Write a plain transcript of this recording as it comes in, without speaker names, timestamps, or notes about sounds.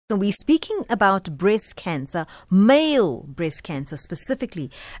We're speaking about breast cancer, male breast cancer specifically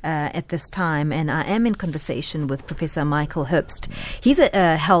at this time, and I am in conversation with Professor Michael Herbst. He's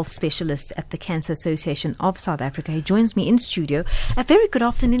a health specialist at the Cancer Association of South Africa. He joins me in studio. A very good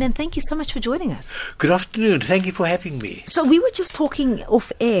afternoon, and thank you so much for joining us. Good afternoon. Thank you for having me. So we were just talking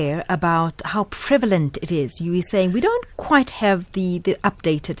off air about how prevalent it is. You were saying we don't quite have the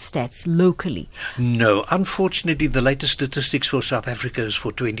updated stats locally. No, unfortunately, the latest statistics for South Africa is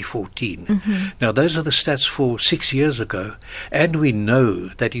for 2014. Now, those are the stats for 6 years ago, and we know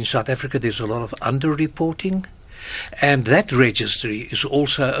that in South Africa there's a lot of underreporting, and that registry is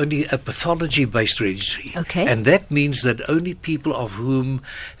also only a pathology-based registry. Okay. And that means that only people of whom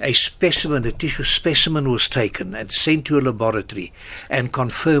a tissue specimen was taken and sent to a laboratory and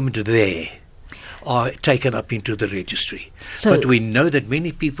confirmed there are taken up into the registry. But we know that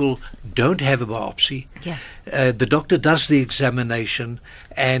many people don't have a biopsy. Yeah. The doctor does the examination,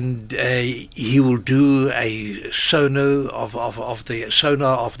 and he will do a sonar of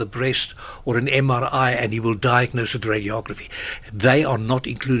the breast or an MRI, and he will diagnose with radiography. They are not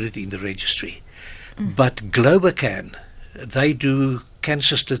included in the registry. But Globocan, they do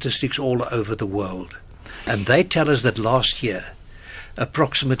cancer statistics all over the world, and they tell us that last year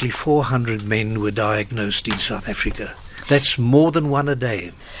approximately 400 men were diagnosed in South Africa. That's more than one a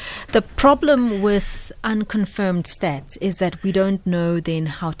day. The problem with unconfirmed stats is that we don't know then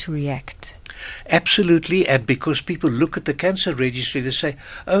how to react. Absolutely, and because people look at the cancer registry, they say,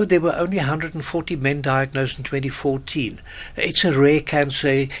 oh, there were only 140 men diagnosed in 2014. It's a rare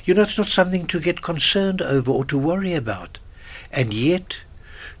cancer. It's not something to get concerned over or to worry about. And yet,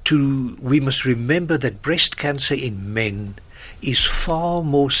 we must remember that breast cancer in men is far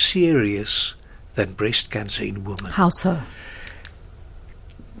more serious than breast cancer in women. How so?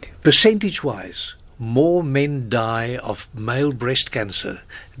 Percentage-wise, more men die of male breast cancer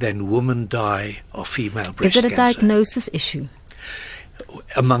than women die of female breast cancer. Is it a diagnosis issue?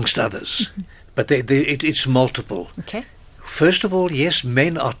 Amongst others. But it's multiple. Okay. First of all, yes,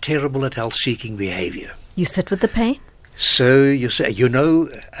 men are terrible at health-seeking behavior. You sit with the pain? So you say,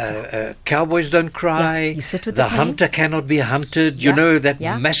 cowboys don't cry. Yeah, you sit with the the pain. Hunter cannot be hunted. Yeah, That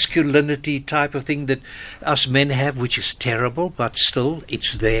yeah. masculinity type of thing that us men have, which is terrible, but still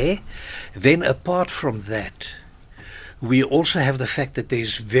it's there. Then apart from that, we also have the fact that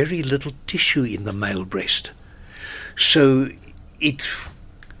there's very little tissue in the male breast. So it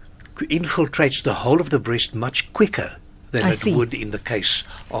infiltrates the whole of the breast much quicker than it would in the case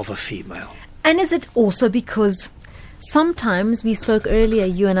of a female. And is it also because sometimes we spoke earlier,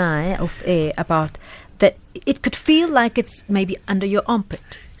 you and I, off air, about that it could feel like it's maybe under your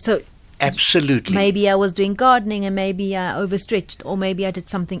armpit. So absolutely. Maybe I was doing gardening and maybe I overstretched, or maybe I did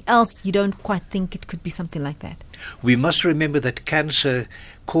something else. You don't quite think it could be something like that. We must remember that cancer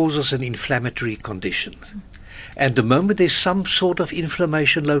causes an inflammatory condition. And the moment there's some sort of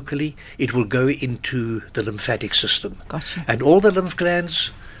inflammation locally, it will go into the lymphatic system. Gotcha. And all the lymph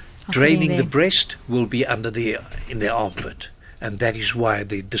glands draining the there. breast will be in the armpit, and that is why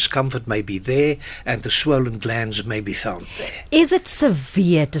the discomfort may be there and the swollen glands may be found there. Is it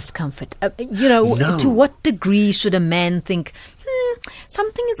severe discomfort? No. To what degree should a man think,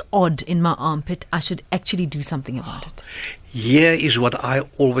 something is odd in my armpit, I should actually do something about it? Here is what I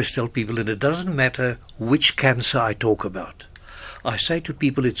always tell people, and it doesn't matter which cancer I talk about. I say to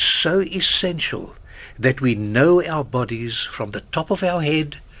people, it's so essential that we know our bodies from the top of our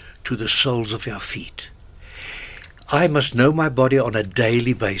head to the soles of our feet. I must know my body on a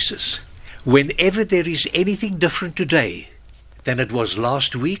daily basis. Whenever there is anything different today than it was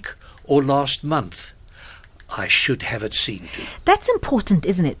last week or last month, I should have it seen to. That's important,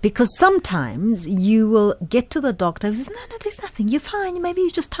 isn't it? Because sometimes you will get to the doctor who says, no, there's nothing, you're fine, maybe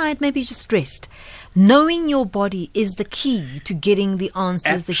you're just tired, maybe you're just stressed. Knowing your body is the key to getting the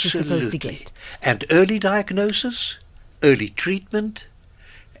answers that you're supposed to get. And early diagnosis, early treatment,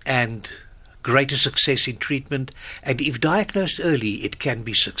 and greater success in treatment. And if diagnosed early, it can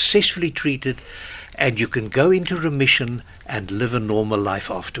be successfully treated, and you can go into remission and live a normal life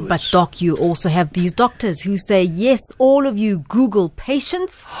afterwards. But Doc, you also have these doctors who say, yes, all of you Google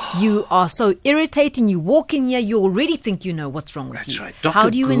patients, you are so irritating, you walk in here, you already think you know what's wrong with you. That's right. Dr. How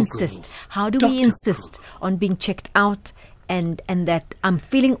do you Google. insist? How do Dr. we insist on being checked out and that I'm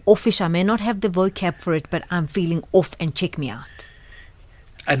feeling offish? I may not have the vocab for it, but I'm feeling off and check me out.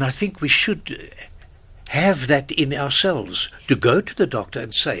 And I think we should have that in ourselves, to go to the doctor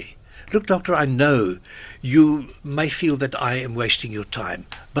and say, look, doctor, I know you may feel that I am wasting your time,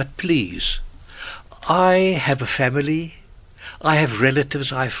 but please, I have a family, I have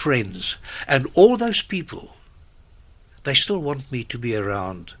relatives, I have friends, and all those people they still want me to be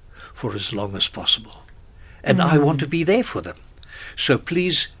around for as long as possible. And I want to be there for them. So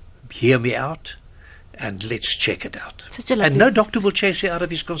please hear me out and let's check it out. And no doctor will chase you out of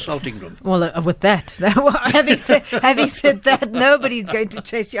his consulting room. Well, with that, having said that, nobody's going to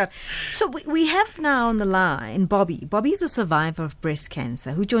chase you out. So we have now on the line Bobby. Bobby is a survivor of breast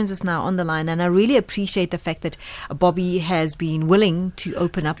cancer who joins us now on the line. And I really appreciate the fact that Bobby has been willing to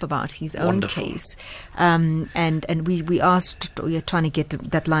open up about his own case. And we are trying to get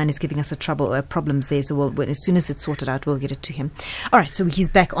that line is giving us problems there. So as soon as it's sorted out, we'll get it to him. All right, so he's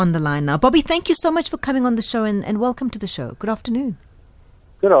back on the line now. Bobby, thank you so much for coming on the show and welcome to the show. Good afternoon.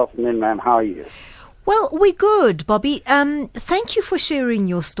 Good afternoon, ma'am. How are you? Well, we're good, Bobby. Thank you for sharing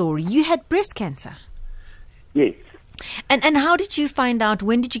your story. You had breast cancer. Yes. And how did you find out?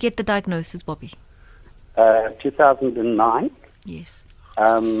 When did you get the diagnosis, Bobby? 2009. Yes.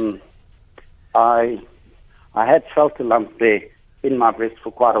 I had felt a lump there in my breast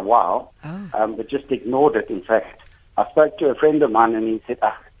for quite a while, but just ignored it. In fact, I spoke to a friend of mine and he said,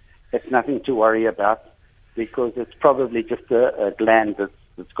 it's nothing to worry about because it's probably just a gland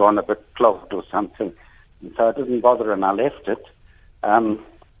that's gone a bit clogged or something. And so I didn't bother and I left it. And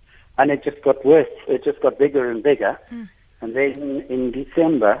it just got worse. It just got bigger and bigger. And then in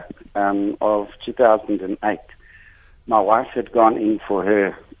December of 2008, my wife had gone in for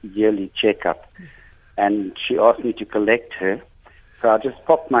her yearly checkup and she asked me to collect her. So I just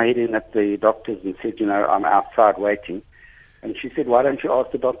popped my head in at the doctor's and said, I'm outside waiting. And she said, why don't you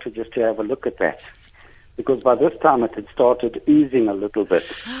ask the doctor just to have a look at that? Because by this time it had started oozing a little bit.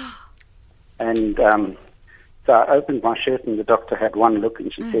 And so I opened my shirt and the doctor had one look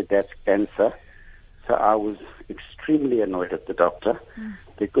and she said, that's cancer. So I was extremely annoyed at the doctor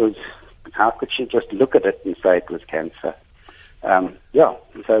because how could she just look at it and say it was cancer? So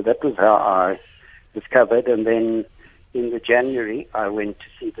that was how I discovered. And then in the January, I went to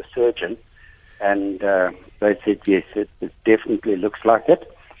see the surgeon. And they said, yes, it definitely looks like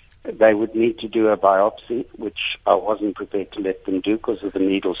it. They would need to do a biopsy, which I wasn't prepared to let them do because of the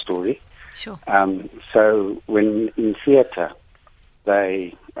needle story. Sure. So when in theatre,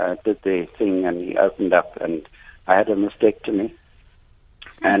 they did their thing and he opened up and I had a mastectomy.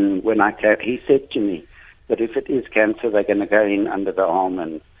 And when I came, he said to me that if it is cancer, they're going to go in under the arm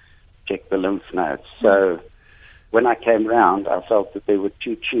and check the lymph nodes. So when I came round, I felt that there were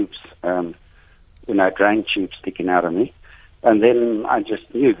two tubes, drain tubes sticking out of me. And then I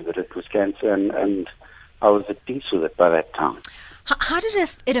just knew that it was cancer and I was at peace with it by that time. How did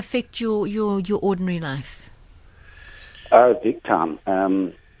it affect your ordinary life? Oh, big time.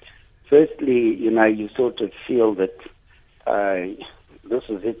 Firstly, you sort of feel that this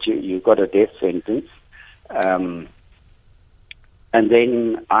is it, you got a death sentence. And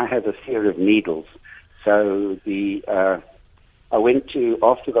then I have a fear of needles. So I went to,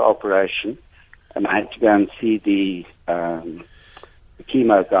 after the operation, and I had to go and see the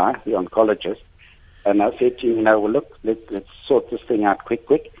chemo guy, the oncologist, and I said to him, look, let's sort this thing out quick.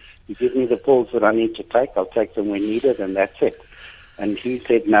 You give me the pills that I need to take, I'll take them when needed, and that's it. And he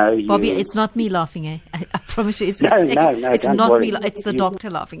said, no. Bobby, it's not me laughing, eh? I promise you, it's no, it's don't not worry. me. It's the doctor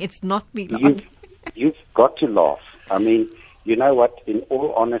laughing. It's not me laughing. You've got to laugh. I mean, you know what? In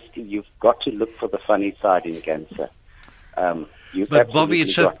all honesty, you've got to look for the funny side in cancer. But Bobby,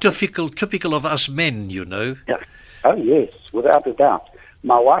 it's so typical of us men, Yeah. Oh, yes, without a doubt.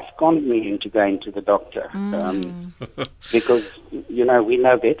 My wife conned me into going to the doctor because, we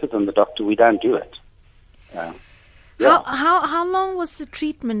know better than the doctor. We don't do it. How long was the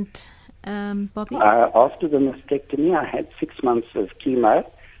treatment, Bobby? After the mastectomy, I had 6 months of chemo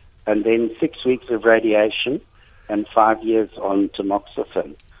and then 6 weeks of radiation and 5 years on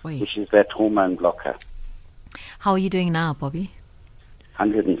tamoxifen, which is that hormone blocker. How are you doing now, Bobby?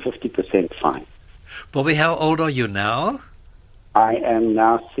 150% fine. Bobby, how old are you now? I am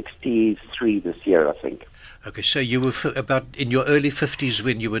now 63 this year, I think. Okay, so you were about in your early 50s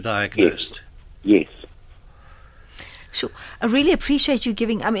when you were diagnosed? Yes. Sure. I really appreciate you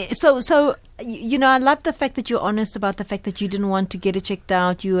giving, I love the fact that you're honest about the fact that you didn't want to get it checked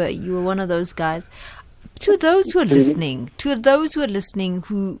out. You were one of those guys. To those who are listening,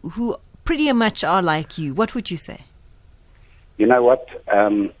 who pretty much are like you, what would you say? You know what?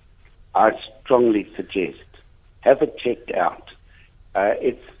 I strongly suggest have it checked out.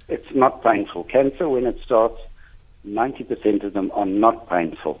 It's not painful. Cancer, when it starts, 90% of them are not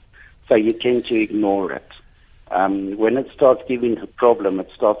painful. So you tend to ignore it. When it starts giving a problem, it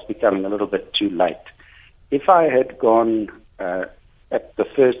starts becoming a little bit too late. If I had gone at the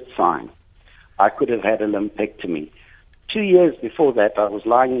first sign, I could have had a lumpectomy. 2 years before that, I was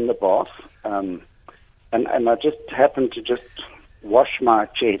lying in the bath, and I just happened to just wash my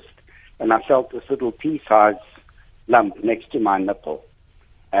chest, and I felt this little pea-sized lump next to my nipple.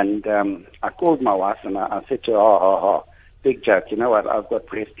 And I called my wife, and I said to her, big joke, you know what, I've got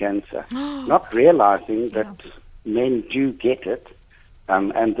breast cancer. Not realizing that men do get it,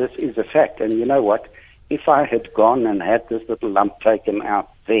 and this is a fact. And you know what, if I had gone and had this little lump taken out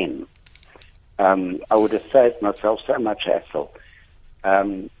then, I would have saved myself so much hassle.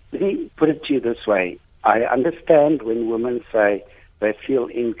 Let me put it to you this way. I understand when women say they feel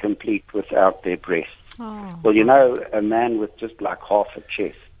incomplete without their breasts. Well, you know, a man with just like half a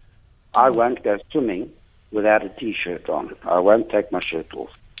chest, I won't go swimming without a T-shirt on. I won't take my shirt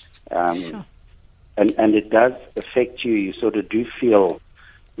off. Sure. And it does affect you. You sort of do feel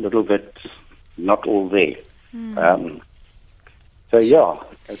a little bit not all there. So, yeah,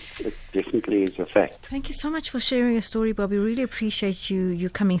 it definitely is a fact. Thank you so much for sharing your story, Bobby. Really appreciate you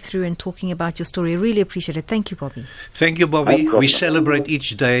coming through and talking about your story. I really appreciate it. Thank you, Bobby. Thank you, Bobby. We celebrate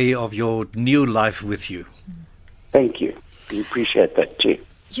each day of your new life with you. Thank you. We appreciate that too.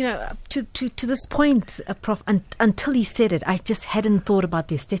 You know, to this point, Prof, until he said it, I just hadn't thought about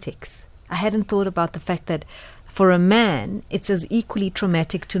the aesthetics. I hadn't thought about the fact that for a man, it's as equally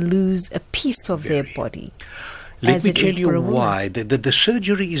traumatic to lose a piece of their body. Let me tell you why. The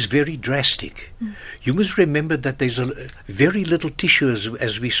surgery is very drastic. You must remember that there's a very little tissue,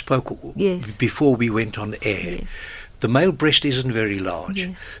 as we spoke before we went on air. Yes. The male breast isn't very large.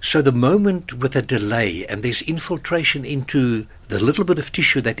 Yes. So the moment with a delay and there's infiltration into the little bit of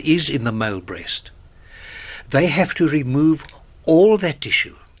tissue that is in the male breast, they have to remove all that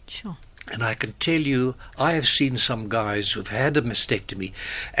tissue. Sure. And I can tell you, I have seen some guys who've had a mastectomy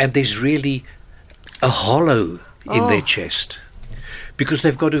and there's really a hollow in their chest, because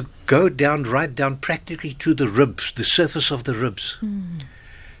they've got to go down, right down practically to the ribs, the surface of the ribs,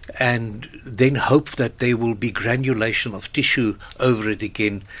 and then hope that there will be granulation of tissue over it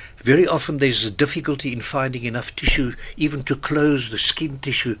again. Very often there's a difficulty in finding enough tissue even to close the skin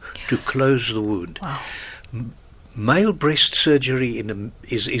tissue, to close the wound. Wow. Male breast surgery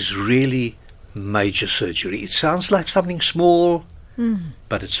is really major surgery. It sounds like something small,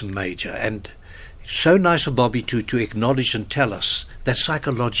 but it's major. And so nice of Bobby to acknowledge and tell us that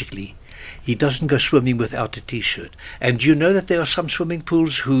psychologically he doesn't go swimming without a T-shirt. And you know that there are some swimming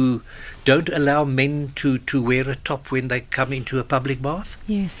pools who don't allow men to wear a top when they come into a public bath?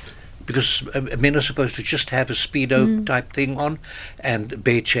 Yes. Because men are supposed to just have a Speedo type thing on and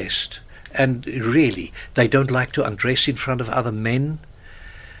bare chest. And really, they don't like to undress in front of other men.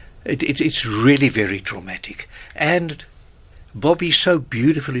 It's really very traumatic. And Bobby so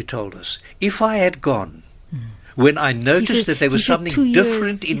beautifully told us, if I had gone when I noticed that there was something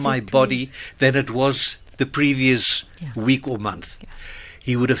different in my body than it was the previous week or month,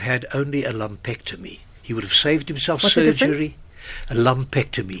 he would have had only a lumpectomy. He would have saved himself surgery. A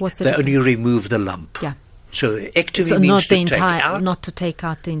lumpectomy. They only remove the lump. Yeah. So ectomy means to take out. Not to take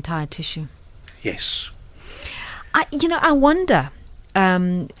out the entire tissue. Yes. I wonder,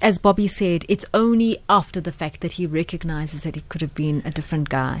 as Bobby said, it's only after the fact that he recognizes that he could have been a different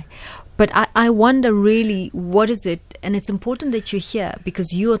guy. But I wonder really, what is it, and it's important that you're here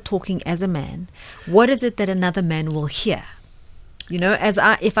because you are talking as a man, what is it that another man will hear? You know,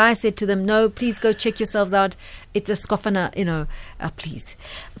 if I said to them, no, please go check yourselves out, it's a scoffana, please.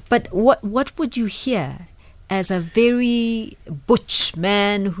 But what would you hear as a very butch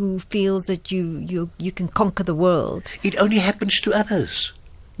man who feels that you can conquer the world? It only happens to others.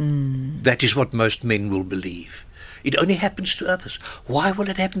 That is what most men will believe. It only happens to others. Why will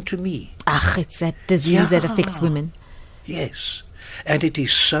it happen to me? It's that disease that affects women. Yes. And it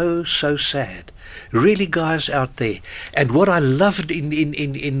is so, so sad. Really, guys out there. And what I loved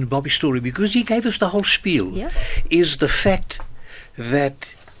in Bobby's story, because he gave us the whole spiel, is the fact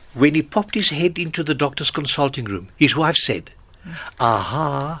that when he popped his head into the doctor's consulting room, his wife said,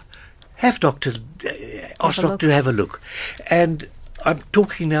 ask doctor to have a look. And I'm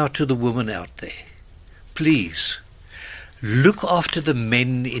talking now to the woman out there. Please, look after the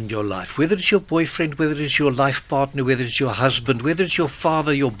men in your life, whether it's your boyfriend, whether it's your life partner, whether it's your husband, whether it's your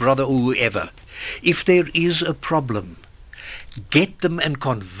father, your brother, or whoever. If there is a problem, get them and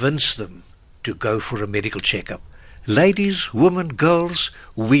convince them to go for a medical checkup. Ladies, women, girls,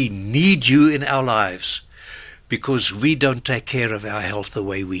 we need you in our lives because we don't take care of our health the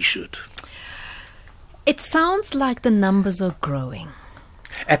way we should. It sounds like the numbers are growing.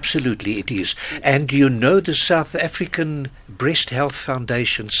 Absolutely it is. And the South African Breast Health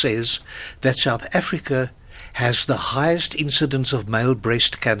Foundation says that South Africa has the highest incidence of male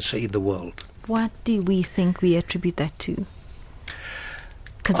breast cancer in the world. What do we think we attribute that to?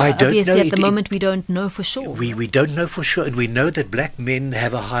 Because I don't obviously know. at the moment we don't know for sure. We don't know for sure, and we know that black men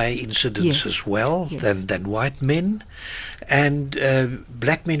have a higher incidence Yes. as well Yes. than white men, and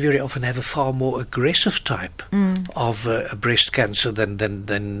black men very often have a far more aggressive type of breast cancer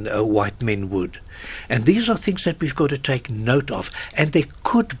than white men would, and these are things that we've got to take note of, and there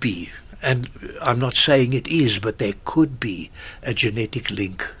could be. And I'm not saying it is, but there could be a genetic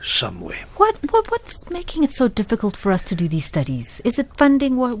link somewhere. What's making it so difficult for us to do these studies? Is it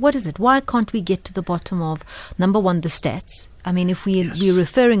funding? What is it? Why can't we get to the bottom of, number one, the stats? I mean, if we're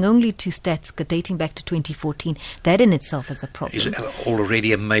referring only to stats dating back to 2014, that in itself is a problem. Is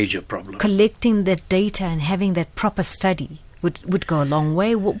already a major problem. Collecting that data and having that proper study would go a long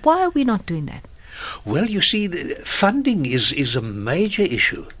way. Why are we not doing that? Well, you see, funding is a major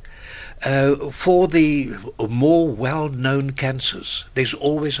issue. For the more well-known cancers, there's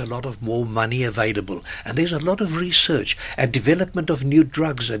always a lot of more money available, and there's a lot of research and development of new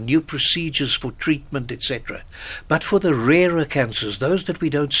drugs and new procedures for treatment, etc. But for the rarer cancers, those that we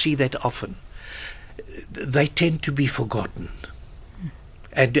don't see that often, they tend to be forgotten.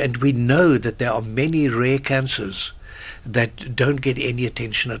 And we know that there are many rare cancers that don't get any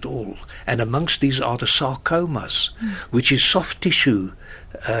attention at all. And amongst these are the sarcomas, which is soft tissue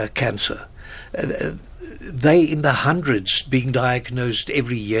cancer. They in the hundreds being diagnosed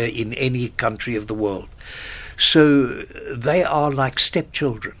every year in any country of the world. So they are like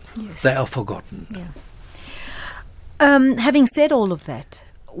stepchildren. Yes. They are forgotten. Yeah. Having said all of that,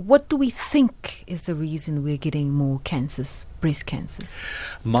 what do we think is the reason we're getting more cancers, breast cancers?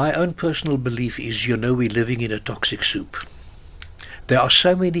 My own personal belief is, we're living in a toxic soup. There are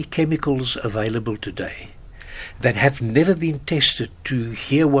so many chemicals available today that have never been tested to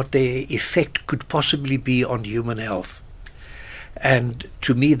hear what their effect could possibly be on human health. And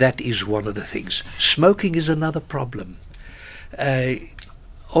to me, that is one of the things. Smoking is another problem.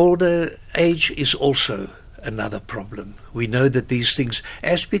 Older age is also another problem. We know that these things,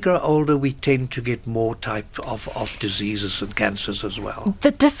 as we grow older, we tend to get more type of diseases and cancers as well.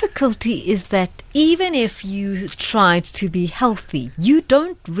 The difficulty is that even if you tried to be healthy, you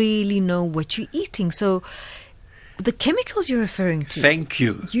don't really know what you're eating. So the chemicals you're referring to. Thank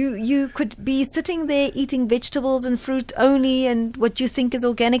you. You could be sitting there eating vegetables and fruit only and what you think is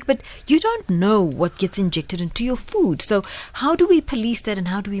organic, but you don't know what gets injected into your food. So how do we police that and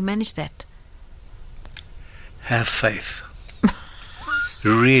how do we manage that? Have faith.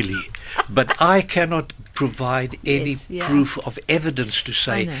 Really. But I cannot provide any proof of evidence to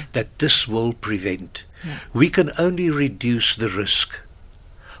say that this will prevent. Yeah. We can only reduce the risk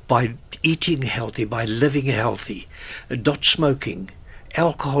by eating healthy, by living healthy, not smoking.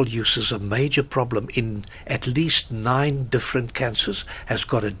 Alcohol use is a major problem in at least 9 different cancers, has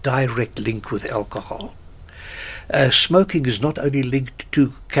got a direct link with alcohol. Smoking is not only linked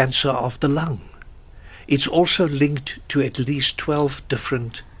to cancer of the lung, it's also linked to at least 12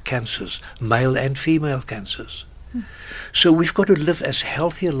 different cancers, male and female cancers. So we've got to live as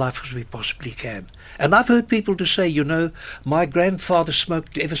healthy a life as we possibly can. And I've heard people to say, my grandfather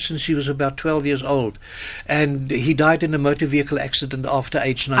smoked ever since he was about 12 years old, and he died in a motor vehicle accident after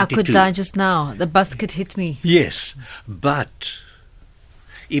age 92. I could die just now. The bus could hit me. Yes, but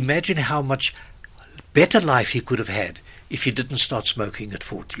imagine how much better life he could have had if he didn't start smoking at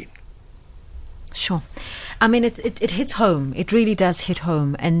 14. Sure. I mean, it hits home. It really does hit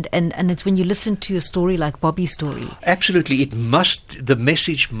home. And it's when you listen to a story like Bobby's story. Absolutely. The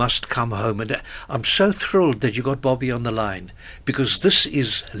message must come home. And I'm so thrilled that you got Bobby on the line, because this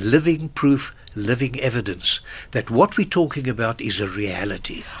is living proof, living evidence that what we're talking about is a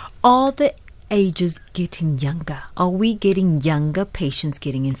reality. Are the ages getting younger? Are we getting younger patients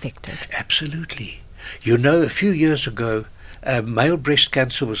getting infected? Absolutely. A few years ago, male breast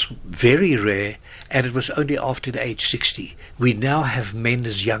cancer was very rare, and it was only after the age 60. We now have men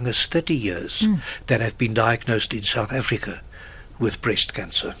as young as 30 years that have been diagnosed in South Africa with breast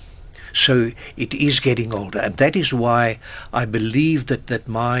cancer. So it is getting older, and that is why I believe that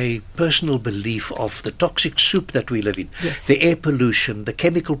my personal belief of the toxic soup that we live in, the air pollution, the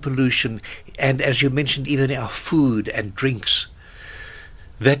chemical pollution, and as you mentioned, even our food and drinks,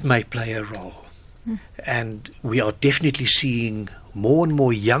 that may play a role. And we are definitely seeing more and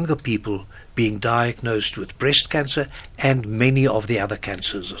more younger people being diagnosed with breast cancer and many of the other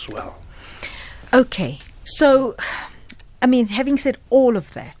cancers as well. Okay, so, having said all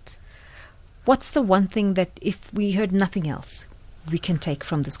of that, what's the one thing that if we heard nothing else, we can take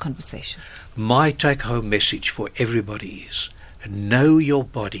from this conversation? My take-home message for everybody is, know your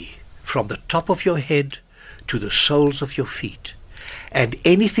body from the top of your head to the soles of your feet. And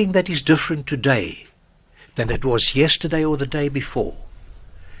anything that is different today than it was yesterday or the day before,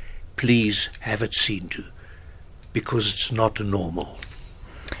 please have it seen to, because it's not normal.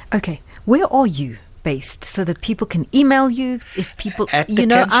 Okay, where are you based so that people can email you if people, At the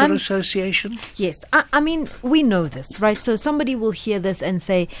Cancer Association? Yes, I mean, we know this, right? So somebody will hear this and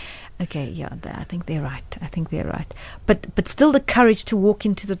say, okay, yeah, I think they're right. But still the courage to walk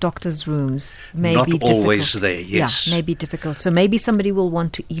into the doctor's rooms may not be difficult. Not always there, yes. Yeah, may be difficult. So maybe somebody will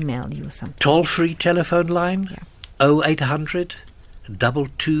want to email you or something. Toll-free telephone line, yeah. 0800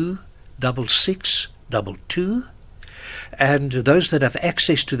 22 6622. And those that have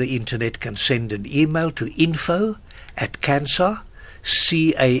access to the internet can send an email to info@cansa,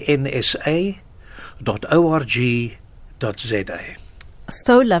 cansa.org.za.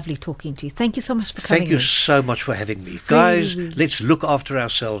 So lovely talking to you. Thank you so much for coming. Thank you so much for having me. Guys, let's look after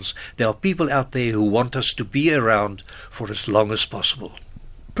ourselves. There are people out there who want us to be around for as long as possible.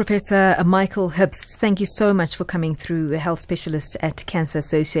 Professor Michael Herbst, thank you so much for coming through, a health specialist at Cancer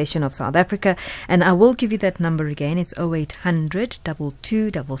Association of South Africa. And I will give you that number again. It's 0800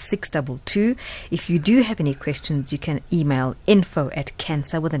 22 6622. If you do have any questions, you can email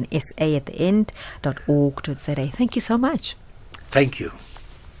info@cancer with an SA at the end, .org.za. Thank you so much. Thank you.